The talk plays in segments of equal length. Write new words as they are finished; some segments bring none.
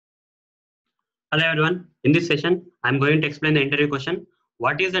Hello everyone. In this session, I am going to explain the interview question.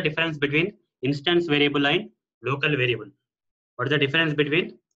 What is the difference between instance variable and local variable? What is the difference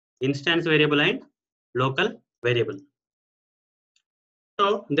between instance variable and local variable?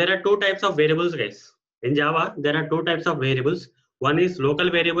 So there are two types of variables, guys. In Java, there are two types of variables. One is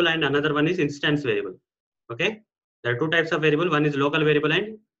local variable and another one is instance variable. Okay. There are two types of variable. One is local variable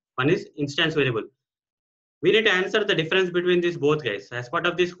and one is instance variable. We need to answer the difference between these both, guys. As part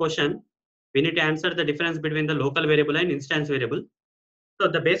of this question, we need to answer the difference between the local variable and instance variable. So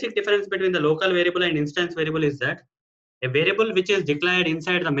the basic difference between the local variable and instance variable is that a variable which is declared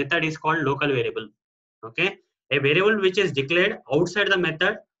inside the method is called local variable. Okay. A variable which is declared outside the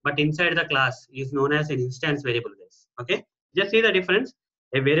method but inside the class is known as an instance variable, guys. Okay. Just see the difference.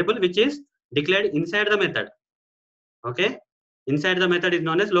 A variable which is declared inside the method. Okay. Inside the method is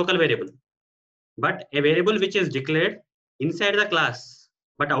known as local variable. But a variable which is declared inside the class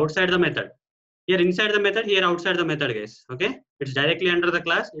but outside the method. Here inside the method, here outside the method, guys. Okay. It's directly under the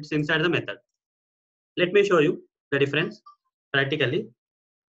class. It's inside the method. Let me show you the difference practically.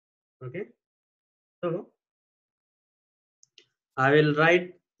 Okay. So I will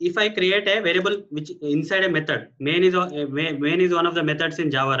write, if I create a variable which inside a method, main is one of the methods in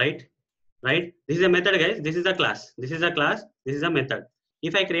Java, right? Right. This is a method, guys. This is a class. This is a class. This is a method.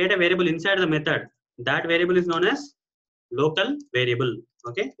 If I create a variable inside the method, that variable is known as local variable.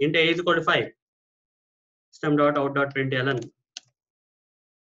 Okay. Int a is equal to 5. System.out.println.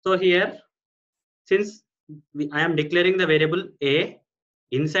 So here, since I am declaring the variable a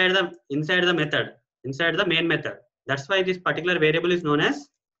inside the method, inside the main method, that's why this particular variable is known as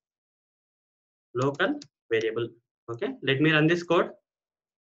local variable. Okay, let me run this code.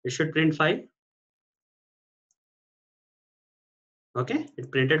 It should print 5. Okay, it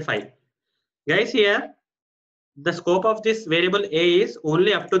printed 5. Guys, here the scope of this variable a is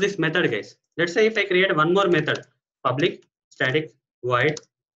only up to this method, guys. Let's say if I create one more method, public static void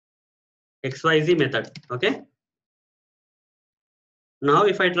xyz method. Okay. Now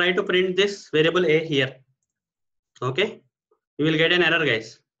if I try to print this variable a here, okay, you will get an error,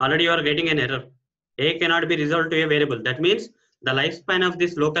 guys. Already you are getting an error. A cannot be resolved to a variable. That means the lifespan of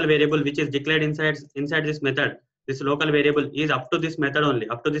this local variable which is declared inside this method, this local variable is up to this method only,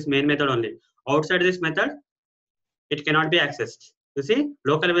 up to this main method only. Outside this method, it cannot be accessed. You see,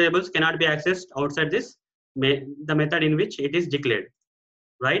 local variables cannot be accessed outside this the method in which it is declared.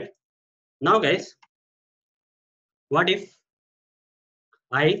 Right? Now, guys, what if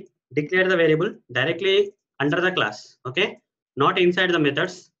I declare the variable directly under the class? Okay, not inside the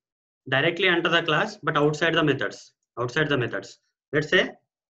methods, directly under the class, but outside the methods. Outside the methods. Let's say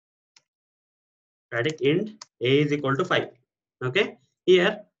static int a is equal to 5. Okay,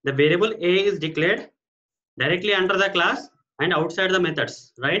 here the variable a is declared directly under the class and outside the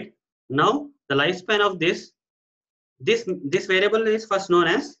methods. Right? Now the lifespan of this variable is first known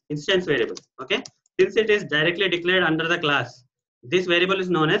as instance variable. Okay, since it is directly declared under the class, this variable is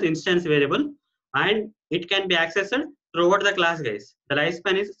known as instance variable, and it can be accessed throughout the class, guys. The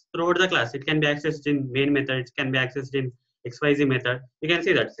lifespan is throughout the class. It can be accessed in main method. It can be accessed in xyz method. You can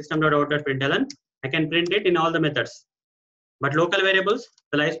see that system.out.println. I can print it in all the methods. But local variables,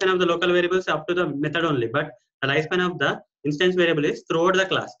 the lifespan of the local variables is up to the method only. But the lifespan of the instance variable is throughout the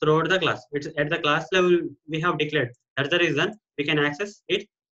class. Throughout the class. It's at the class level we have declared. That's the reason we can access it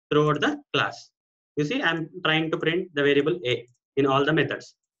throughout the class. You see, I'm trying to print the variable a in all the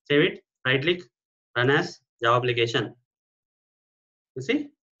methods. Save it, right click, run as Java application. You see,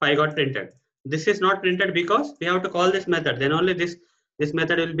 5 got printed. This is not printed because we have to call this method. Then only this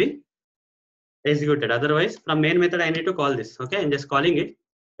method will be executed. Otherwise, from main method I need to call this. Okay, I'm just calling it.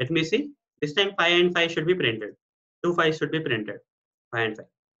 Let me see. This time 5 and 5 should be printed. 2 5 should be printed. 5 and 5.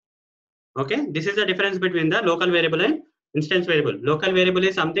 Okay, this is the difference between the local variable and instance variable. Local variable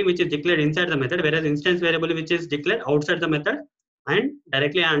is something which is declared inside the method, whereas instance variable which is declared outside the method and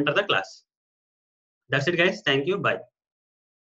directly under the class. That's it, guys. Thank you. Bye.